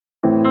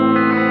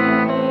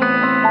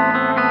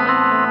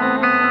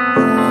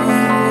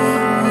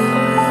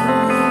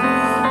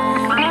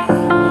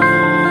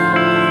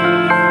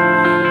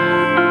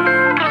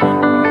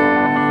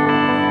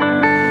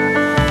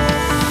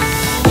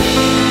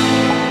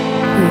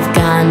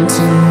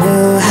to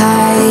new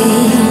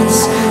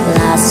heights,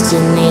 lost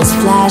in these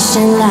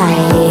flashing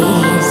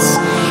lights.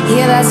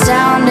 Hear that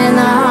sound in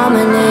the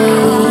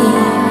harmony,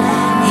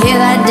 hear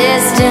that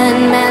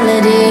distant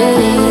melody.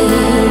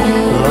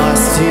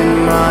 Lost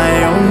in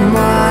my own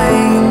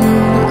mind,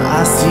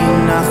 I see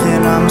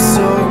nothing, I'm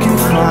so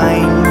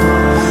confined.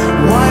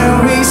 Why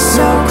are we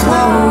so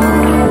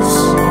close,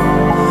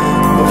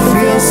 but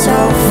feel so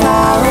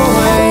far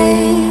away?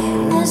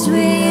 As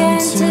we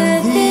enter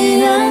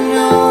the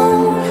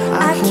unknown, I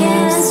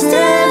can't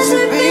stand to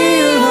be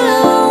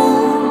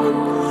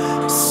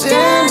alone,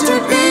 stand to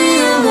be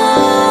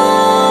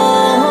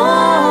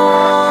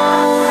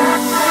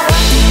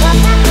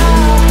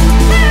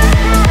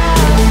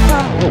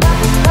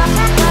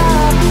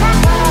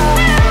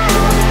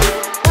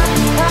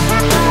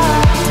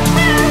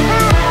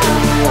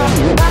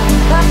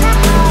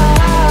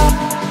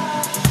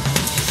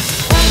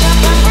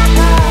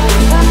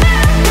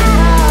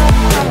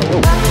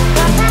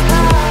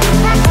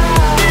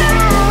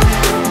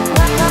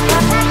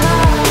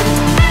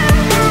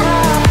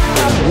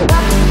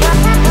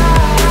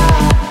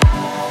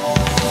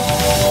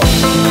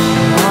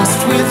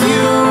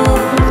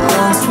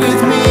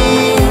with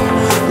me,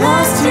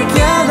 lost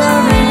together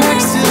in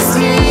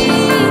ecstasy,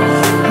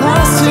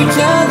 lost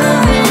together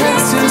in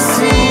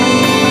ecstasy.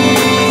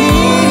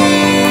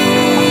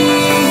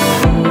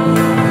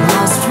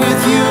 Lost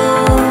with you,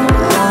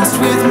 lost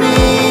with me,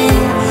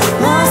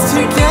 lost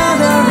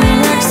together in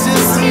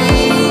ecstasy,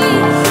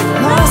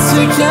 lost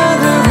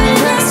together.